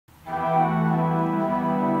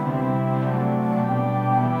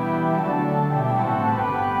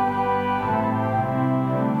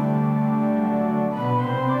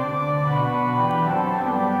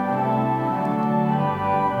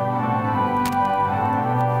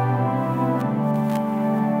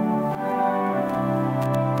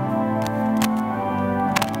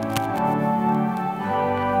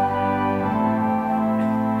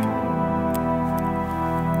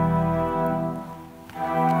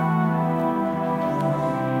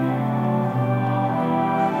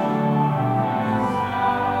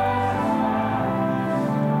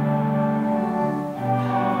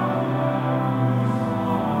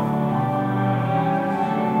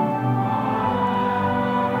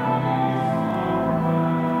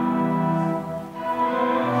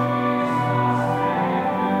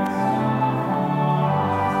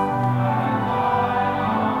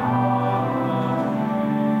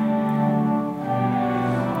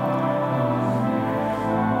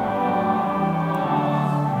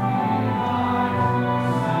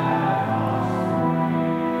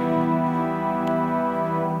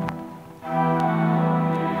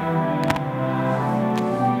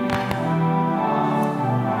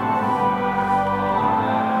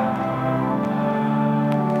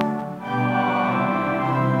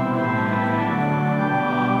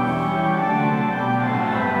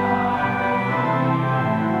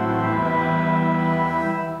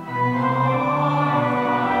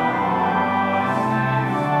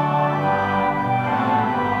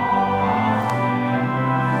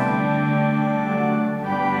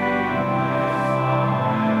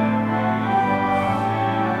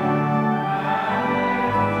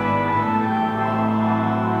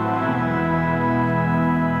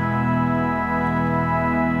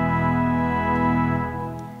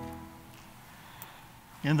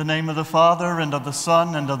In the name of the Father, and of the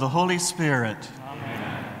Son, and of the Holy Spirit.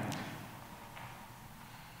 Amen.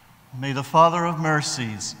 May the Father of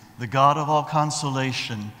mercies, the God of all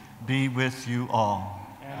consolation, be with you all.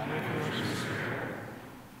 And with your spirit.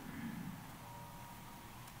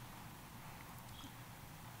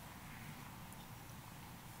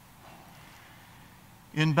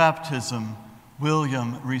 In baptism,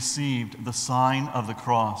 William received the sign of the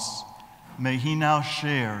cross. May he now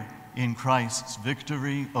share in Christ's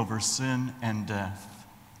victory over sin and death.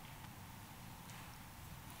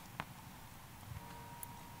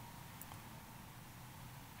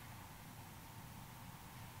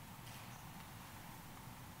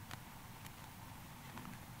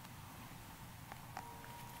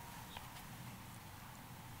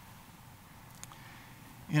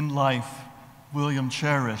 In life, William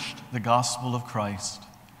cherished the gospel of Christ.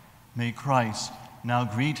 May Christ now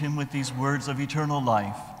greet him with these words of eternal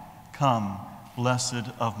life. Come, blessed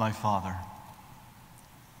of my Father.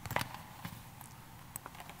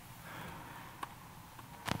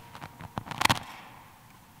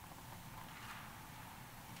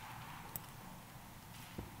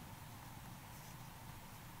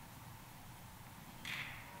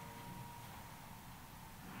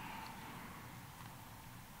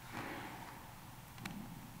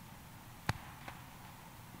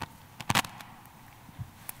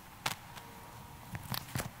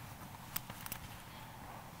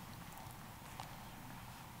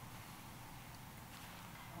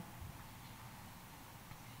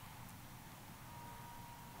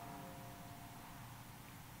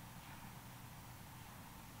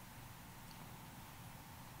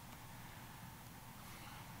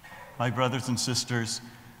 My brothers and sisters,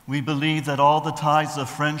 we believe that all the ties of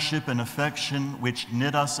friendship and affection which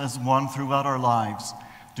knit us as one throughout our lives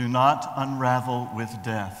do not unravel with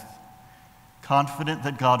death. Confident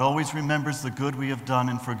that God always remembers the good we have done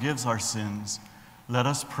and forgives our sins, let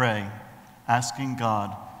us pray, asking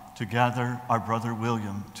God to gather our brother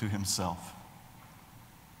William to himself.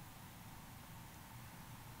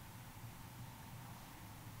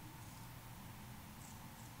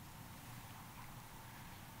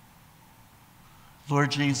 Lord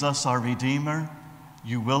Jesus, our Redeemer,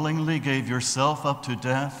 you willingly gave yourself up to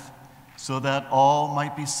death so that all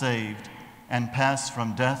might be saved and pass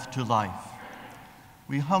from death to life.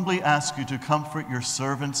 We humbly ask you to comfort your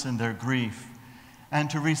servants in their grief and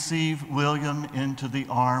to receive William into the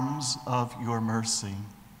arms of your mercy.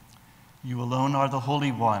 You alone are the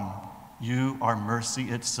Holy One. You are mercy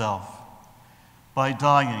itself. By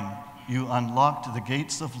dying, you unlocked the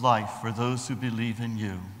gates of life for those who believe in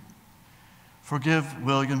you. Forgive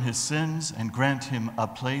William his sins and grant him a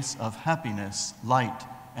place of happiness, light,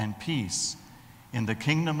 and peace in the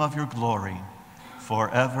kingdom of your glory,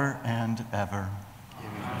 forever and ever.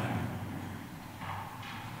 Amen.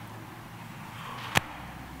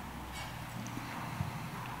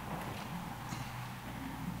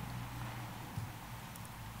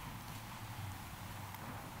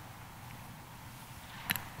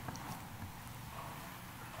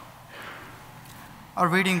 A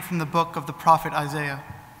reading from the book of the prophet Isaiah.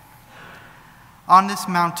 On this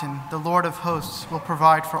mountain, the Lord of hosts will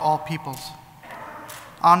provide for all peoples.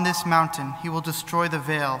 On this mountain, he will destroy the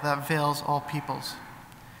veil that veils all peoples.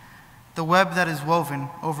 The web that is woven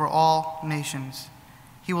over all nations,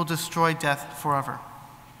 he will destroy death forever.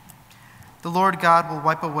 The Lord God will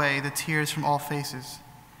wipe away the tears from all faces.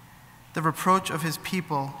 The reproach of his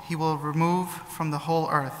people he will remove from the whole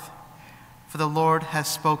earth, for the Lord has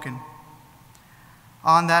spoken.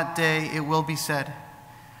 On that day it will be said,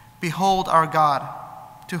 Behold our God,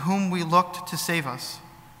 to whom we looked to save us.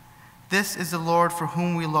 This is the Lord for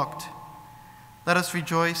whom we looked. Let us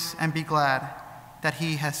rejoice and be glad that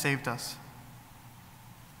he has saved us.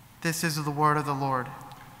 This is the word of the Lord.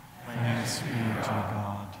 Thanks be to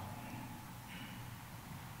God.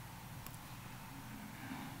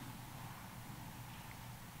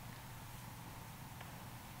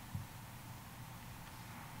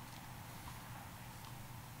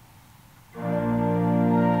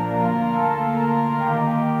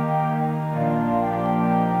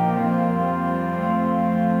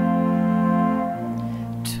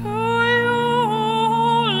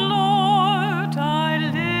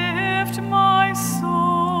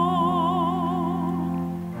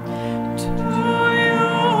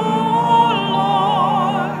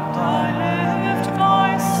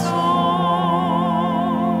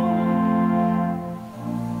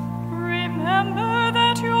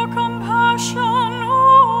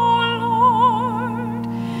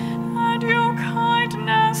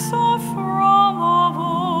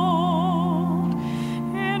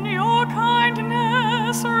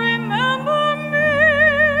 Remember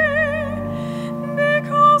me.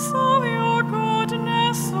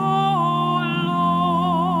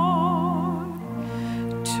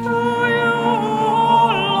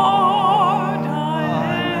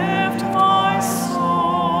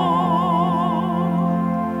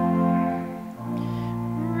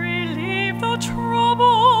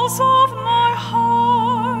 cause of my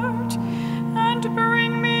heart, and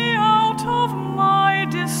bring me out of my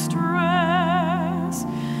distress.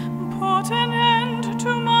 Put an end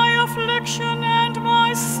to my affliction and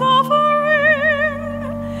my suffering,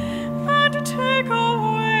 and take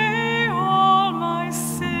away all my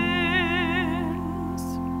sins.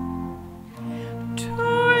 To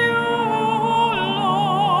you,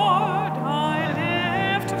 Lord, I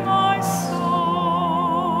lift my soul.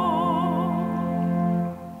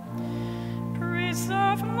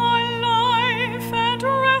 Preserve my life and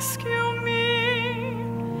rescue me.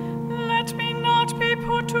 Let me not be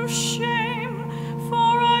put to shame,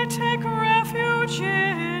 for I take refuge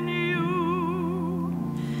in you.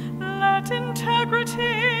 Let integrity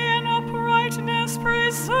and uprightness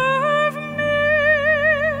preserve me,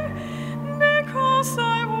 because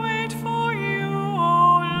I wait for you,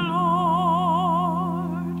 O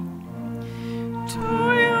Lord. To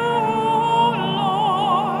you, O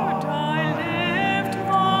Lord, I lift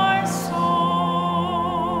my soul.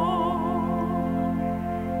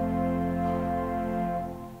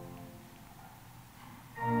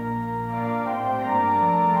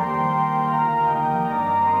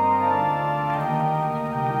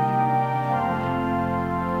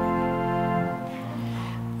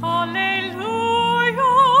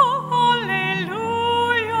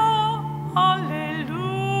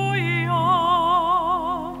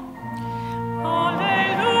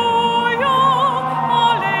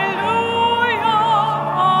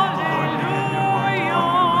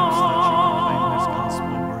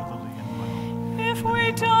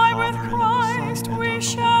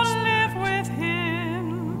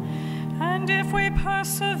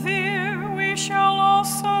 Persevere, we shall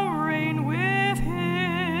also reign with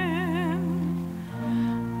him.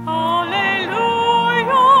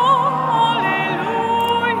 Alleluia,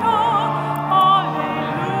 alleluia,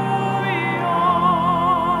 alleluia.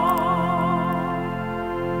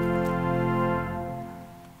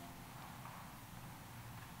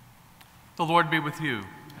 The Lord be with you.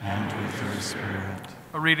 And with your spirit.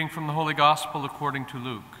 A reading from the Holy Gospel according to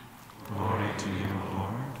Luke. Glory to you, Lord.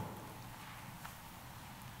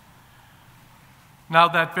 Now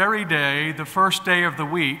that very day, the first day of the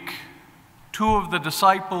week, 2 of the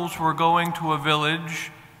disciples were going to a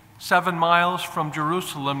village 7 miles from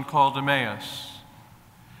Jerusalem called Emmaus.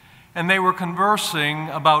 And they were conversing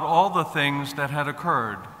about all the things that had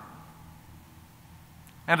occurred.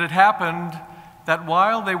 And it happened that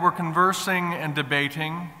while they were conversing and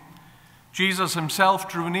debating, Jesus himself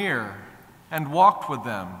drew near and walked with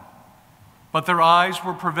them, but their eyes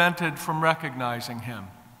were prevented from recognizing him.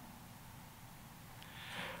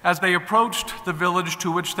 As they approached the village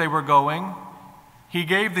to which they were going, he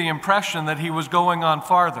gave the impression that he was going on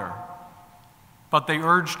farther, but they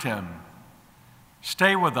urged him,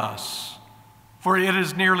 "Stay with us, for it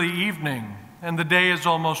is nearly evening and the day is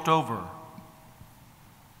almost over."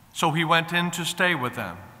 So he went in to stay with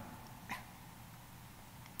them.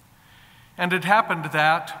 And it happened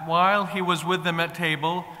that, while he was with them at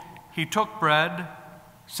table, he took bread,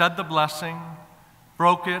 said the blessing,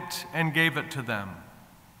 broke it, and gave it to them.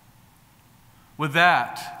 With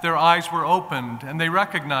that, their eyes were opened, and they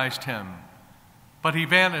recognized him, but he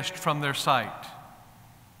vanished from their sight.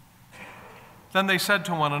 Then they said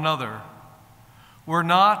to one another, "Were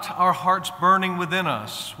not our hearts burning within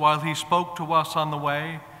us while he spoke to us on the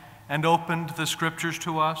way and opened the scriptures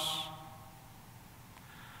to us?"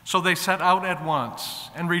 So they set out at once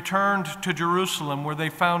and returned to Jerusalem, where they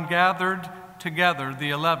found gathered together the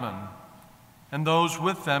 11 and those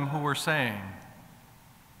with them who were saying,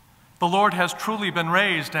 "The Lord has truly been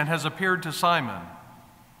raised and has appeared to Simon."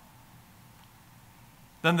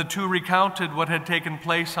 Then the 2 recounted what had taken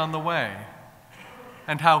place on the way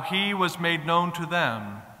and how he was made known to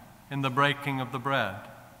them in the breaking of the bread.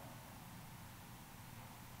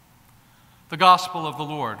 The Gospel of the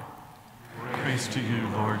Lord. Praise to you,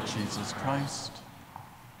 Lord Jesus Christ.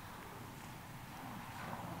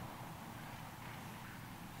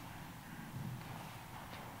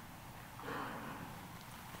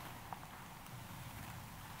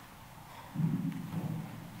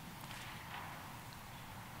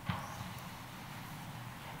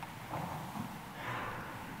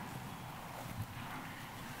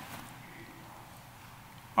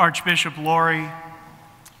 Archbishop Laurie,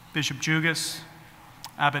 Bishop Jugas,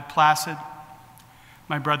 Abbot Placid,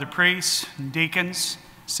 my brother priests and deacons,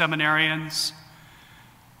 seminarians,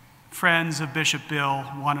 friends of Bishop Bill,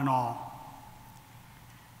 one and all.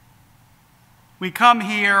 We come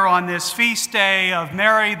here on this feast day of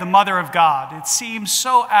Mary, the Mother of God. It seems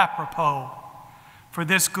so apropos for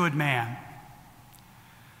this good man.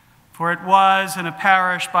 For it was in a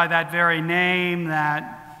parish by that very name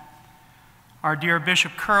that Our dear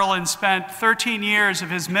Bishop Curlin spent 13 years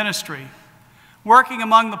of his ministry working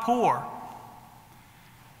among the poor.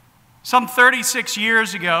 Some 36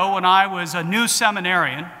 years ago, when I was a new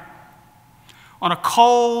seminarian, on a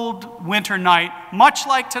cold winter night, much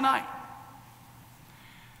like tonight,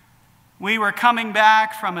 we were coming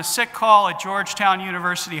back from a sick call at Georgetown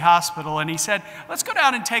University Hospital, and he said, let's go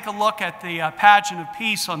down and take a look at the pageant of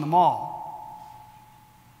peace on the mall.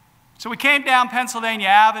 So we came down Pennsylvania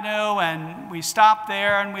Avenue, and we stopped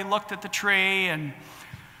there, and we looked at the tree and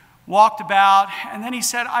walked about. And then he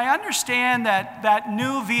said, I understand that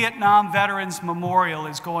new Vietnam Veterans Memorial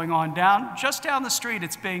is going on just down the street.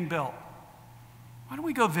 It's being built. Why don't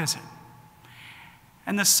we go visit?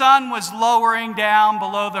 And the sun was lowering down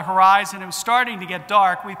below the horizon. It was starting to get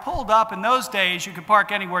dark. We pulled up. In those days, you could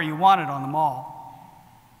park anywhere you wanted on the mall.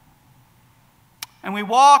 And we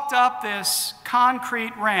walked up this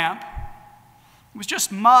concrete ramp. It was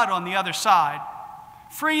just mud on the other side.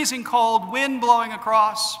 Freezing cold, wind blowing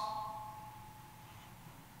across.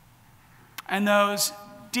 And those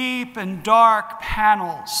deep and dark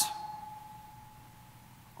panels,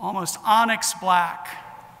 almost onyx black,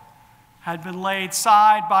 had been laid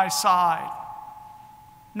side by side.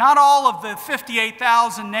 Not all of the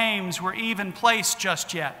 58,000 names were even placed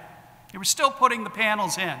just yet. They were still putting the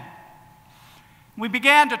panels in. We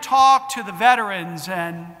began to talk to the veterans,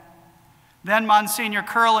 and then Monsignor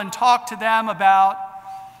Curlin talked to them about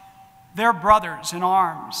their brothers in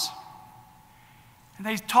arms. And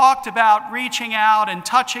they talked about reaching out and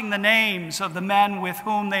touching the names of the men with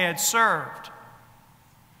whom they had served.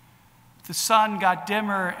 The sun got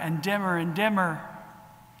dimmer and dimmer and dimmer.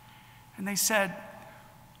 And they said,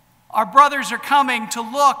 our brothers are coming to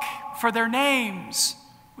look for their names.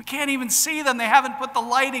 We can't even see them. They haven't put the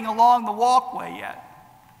lighting along the walkway yet.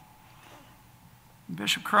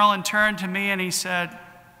 Bishop Curlin turned to me and he said,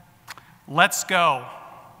 let's go.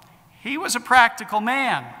 He was a practical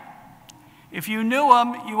man. If you knew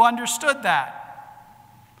him, you understood that.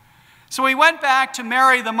 So we went back to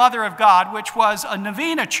Mary, the Mother of God, which was a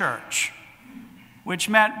novena church, which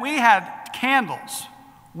meant we had candles.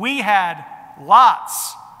 We had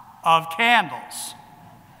lots of candles.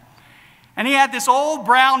 And he had this old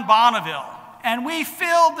brown Bonneville, and we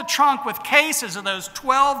filled the trunk with cases of those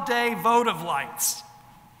 12-day votive lights.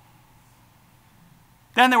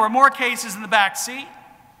 Then there were more cases in the back seat.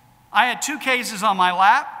 I had 2 cases on my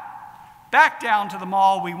lap. Back down to the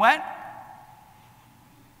mall we went.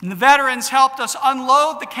 And the veterans helped us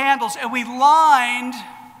unload the candles, and we lined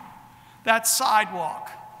that sidewalk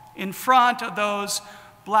in front of those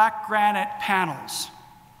black granite panels.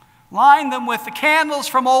 Lined them with the candles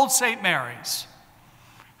from Old St. Mary's.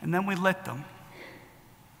 And then we lit them.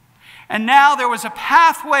 And now there was a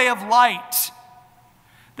pathway of light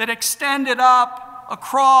that extended up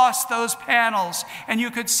across those panels, and you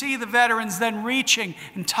could see the veterans then reaching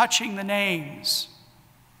and touching the names.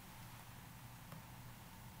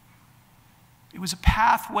 It was a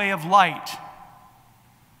pathway of light.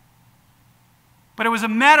 But it was a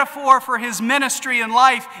metaphor for his ministry and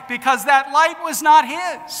life, because that light was not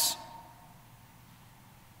his.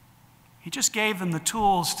 He just gave them the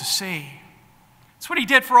tools to see. It's what he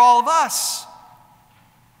did for all of us.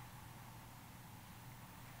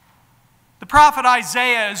 The prophet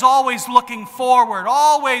Isaiah is always looking forward,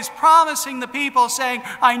 always promising the people, saying,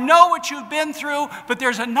 I know what you've been through, but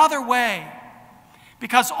there's another way.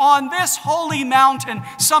 Because on this holy mountain,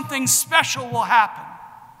 something special will happen.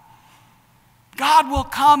 God will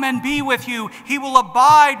come and be with you. He will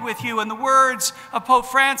abide with you. In the words of Pope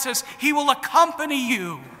Francis, he will accompany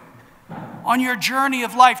you on your journey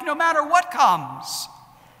of life, no matter what comes.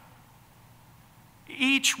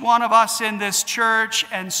 Each one of us in this church,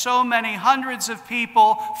 and so many hundreds of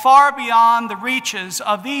people far beyond the reaches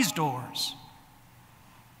of these doors,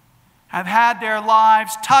 have had their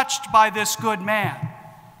lives touched by this good man,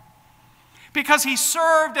 because he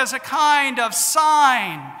served as a kind of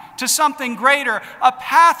sign to something greater, a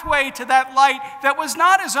pathway to that light that was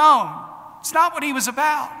not his own. It's not what he was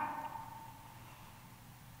about.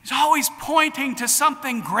 He's always pointing to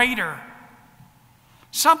something greater,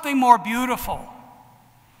 something more beautiful.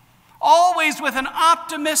 Always with an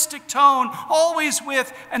optimistic tone, always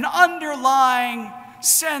with an underlying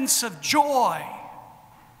sense of joy.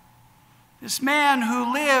 This man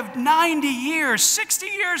who lived 90 years, 60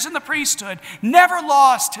 years in the priesthood, never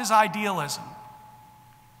lost his idealism.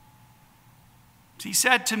 He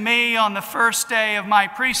said to me on the first day of my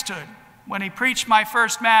priesthood, when he preached my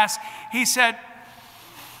first Mass, he said,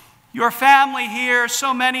 your family here,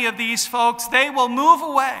 so many of these folks, they will move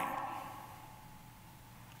away.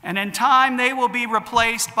 And in time, they will be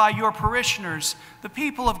replaced by your parishioners, the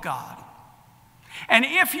people of God. And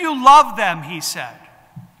if you love them, he said,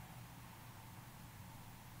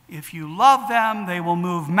 if you love them, they will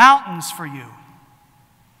move mountains for you.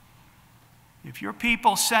 If your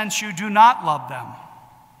people sense you do not love them,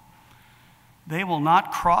 they will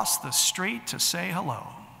not cross the street to say hello.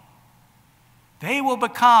 They will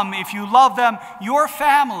become, if you love them, your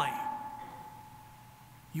family,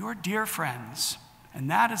 your dear friends. And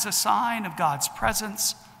that is a sign of God's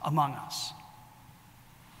presence among us.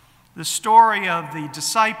 The story of the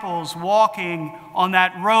disciples walking on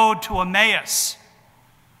that road to Emmaus,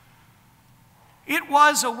 it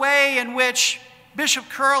was a way in which Bishop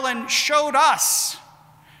Curlin showed us,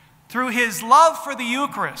 through his love for the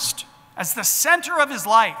Eucharist as the center of his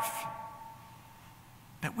life,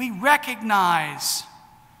 that we recognize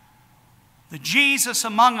the Jesus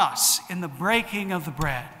among us in the breaking of the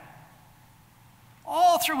bread.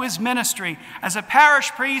 All through his ministry as a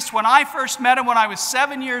parish priest, when I first met him when I was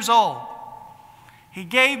 7 years old, he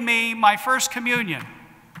gave me my first communion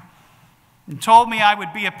and told me I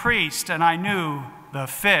would be a priest, and I knew the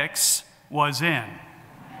fix was in.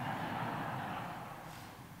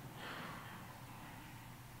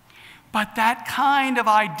 But that kind of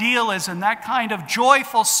idealism, that kind of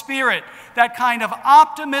joyful spirit, that kind of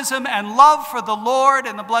optimism and love for the Lord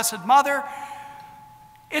and the Blessed Mother,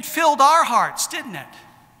 it filled our hearts, didn't it?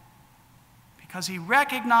 Because he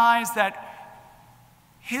recognized that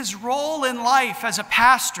his role in life as a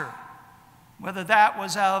pastor, whether that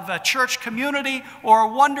was of a church community or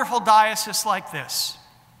a wonderful diocese like this,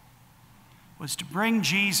 was to bring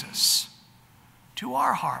Jesus to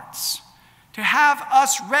our hearts, to have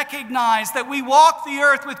us recognize that we walk the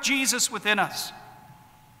earth with Jesus within us.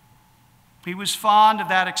 He was fond of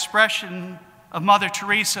that expression of Mother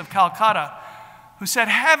Teresa of Calcutta, who said,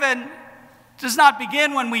 heaven does not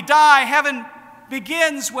begin when we die. Heaven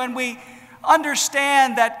begins when we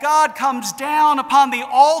understand that God comes down upon the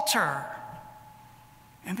altar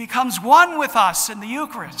and becomes one with us in the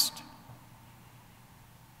Eucharist.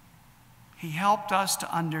 He helped us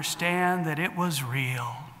to understand that it was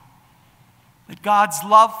real, that God's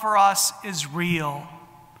love for us is real,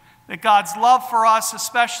 that God's love for us,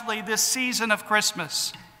 especially this season of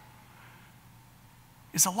Christmas,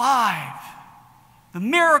 is alive. The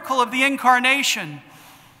miracle of the Incarnation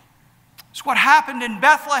is what happened in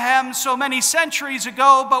Bethlehem so many centuries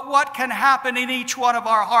ago, but what can happen in each one of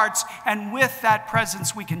our hearts, and with that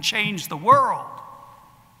presence we can change the world.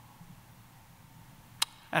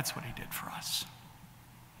 That's what he did for us.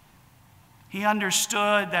 He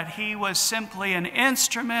understood that he was simply an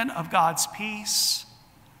instrument of God's peace.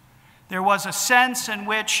 There was a sense in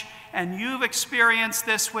which, and you've experienced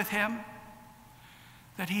this with him,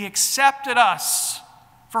 that he accepted us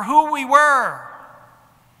for who we were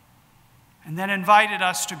and then invited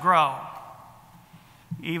us to grow.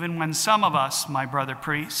 Even when some of us, my brother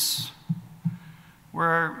priests,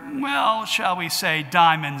 were, well, shall we say,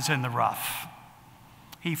 diamonds in the rough.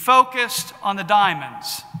 He focused on the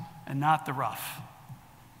diamonds and not the rough.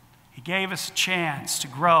 He gave us a chance to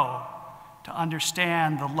grow, to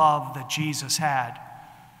understand the love that Jesus had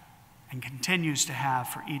and continues to have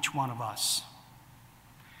for each one of us.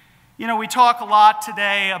 You know, we talk a lot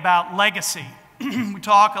today about legacy. We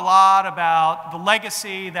talk a lot about the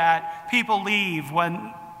legacy that people leave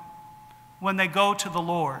when they go to the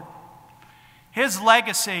Lord. His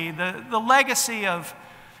legacy, the legacy of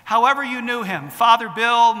however you knew him, Father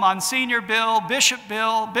Bill, Monsignor Bill, Bishop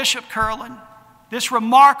Curlin, this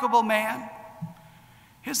remarkable man,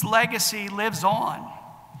 his legacy lives on.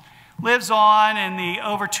 Lives on in the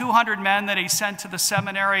over 200 men that he sent to the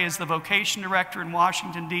seminary as the vocation director in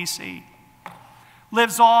Washington, D.C.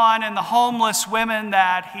 Lives on in the homeless women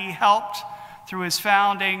that he helped through his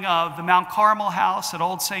founding of the Mount Carmel House at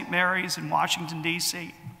Old St. Mary's in Washington,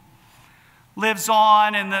 D.C. Lives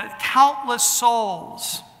on in the countless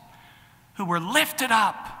souls who were lifted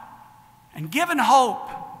up and given hope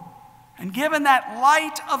and given that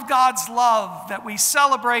light of God's love that we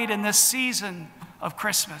celebrate in this season of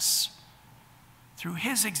Christmas, through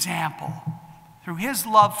his example, through his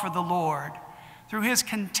love for the Lord, through his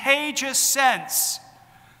contagious sense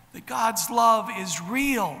that God's love is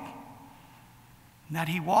real, and that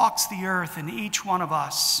he walks the earth in each one of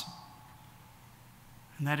us,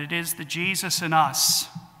 and that it is the Jesus in us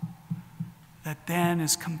that then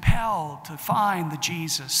is compelled to find the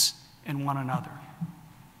Jesus in one another.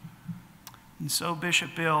 And so,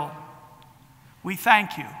 Bishop Bill, we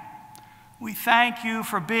thank you. We thank you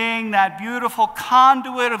for being that beautiful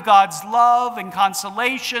conduit of God's love and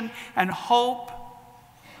consolation and hope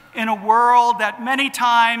in a world that many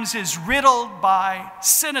times is riddled by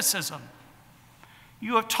cynicism.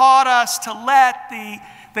 You have taught us to let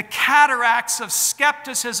the cataracts of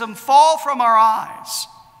skepticism fall from our eyes,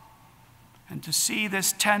 and to see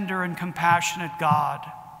this tender and compassionate God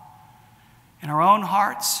in our own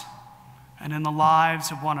hearts and in the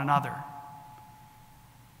lives of one another.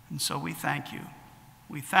 And so we thank you.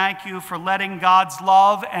 We thank you for letting God's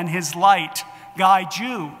love and his light guide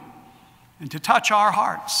you and to touch our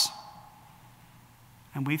hearts.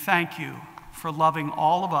 And we thank you for loving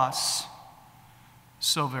all of us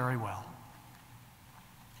so very well.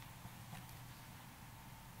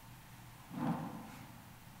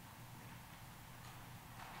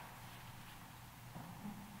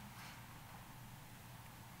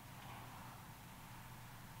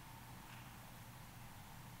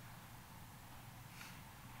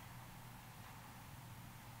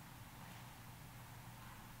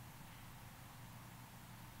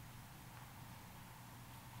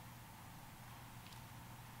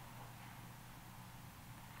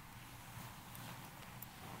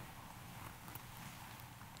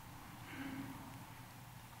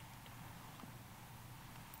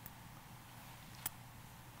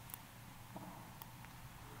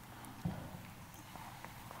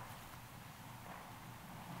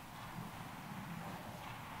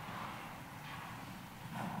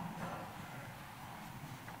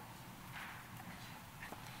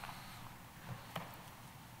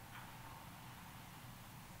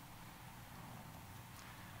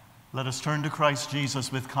 Let us turn to Christ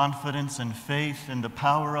Jesus with confidence and faith in the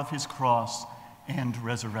power of his cross and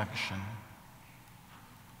resurrection.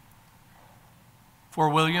 For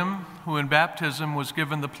William, who in baptism was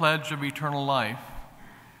given the pledge of eternal life,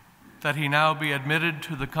 that he now be admitted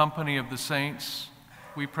to the company of the saints,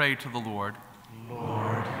 we pray to the Lord.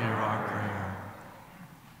 Lord, hear our prayer.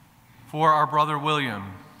 For our brother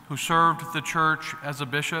William, who served the church as a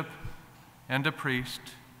bishop and a priest,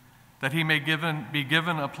 that he may be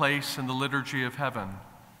given a place in the liturgy of heaven,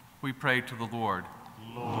 we pray to the Lord.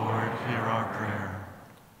 Lord, hear our prayer.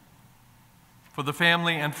 For the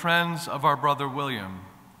family and friends of our brother William,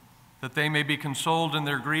 that they may be consoled in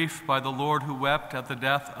their grief by the Lord who wept at the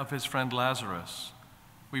death of his friend Lazarus,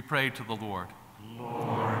 we pray to the Lord.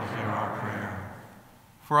 Lord, hear our prayer.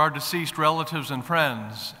 For our deceased relatives and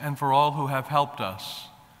friends, and for all who have helped us,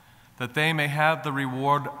 that they may have the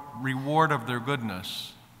reward of their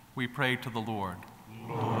goodness, we pray to the Lord.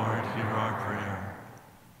 Lord, hear our prayer.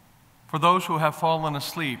 For those who have fallen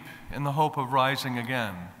asleep in the hope of rising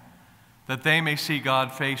again, that they may see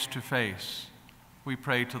God face to face, we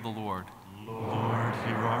pray to the Lord. Lord,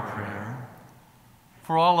 hear our prayer.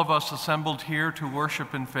 For all of us assembled here to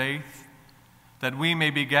worship in faith, that we may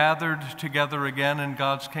be gathered together again in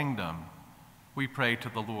God's kingdom, we pray to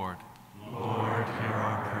the Lord. Lord, hear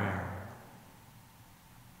our prayer.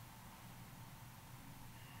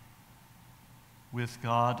 With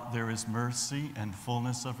God there is mercy and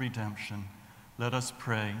fullness of redemption. Let us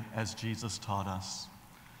pray as Jesus taught us.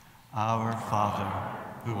 Our Father,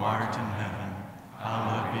 who art in heaven,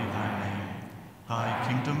 hallowed be thy name. Thy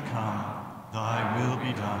kingdom come, thy will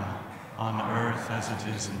be done, on earth as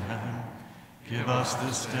it is in heaven. Give us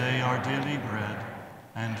this day our daily bread,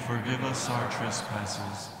 and forgive us our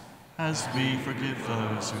trespasses, as we forgive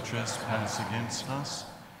those who trespass against us.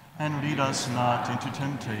 And lead us not into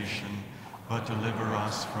temptation, but deliver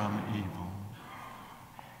us from evil.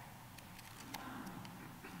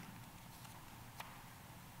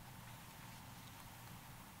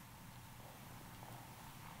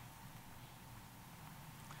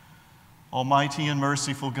 Almighty and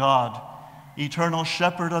merciful God, eternal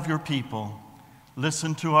shepherd of your people,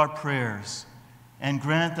 listen to our prayers and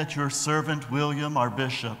grant that your servant William, our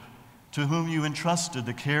bishop, to whom you entrusted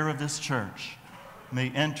the care of this church, may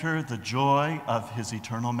enter the joy of his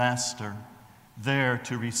eternal master, there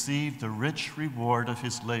to receive the rich reward of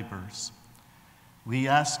his labors. We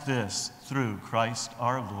ask this through Christ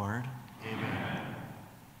our Lord. Amen.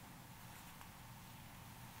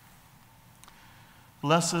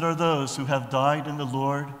 Blessed are those who have died in the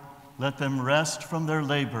Lord. Let them rest from their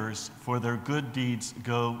labors, for their good deeds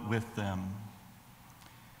go with them.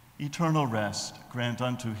 Eternal rest grant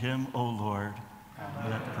unto him, O Lord.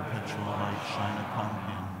 Let perpetual light shine upon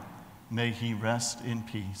him. May he rest in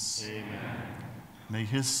peace. Amen. May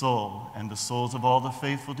his soul and the souls of all the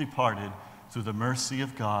faithful departed, through the mercy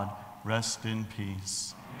of God, rest in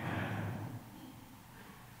peace. Amen.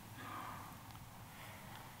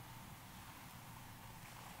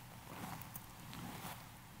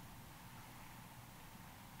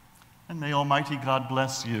 And may Almighty God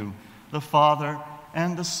bless you, the Father,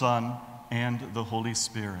 and the Son, and the Holy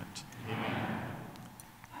Spirit. Amen.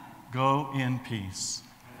 Go in peace.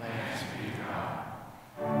 Thanks be to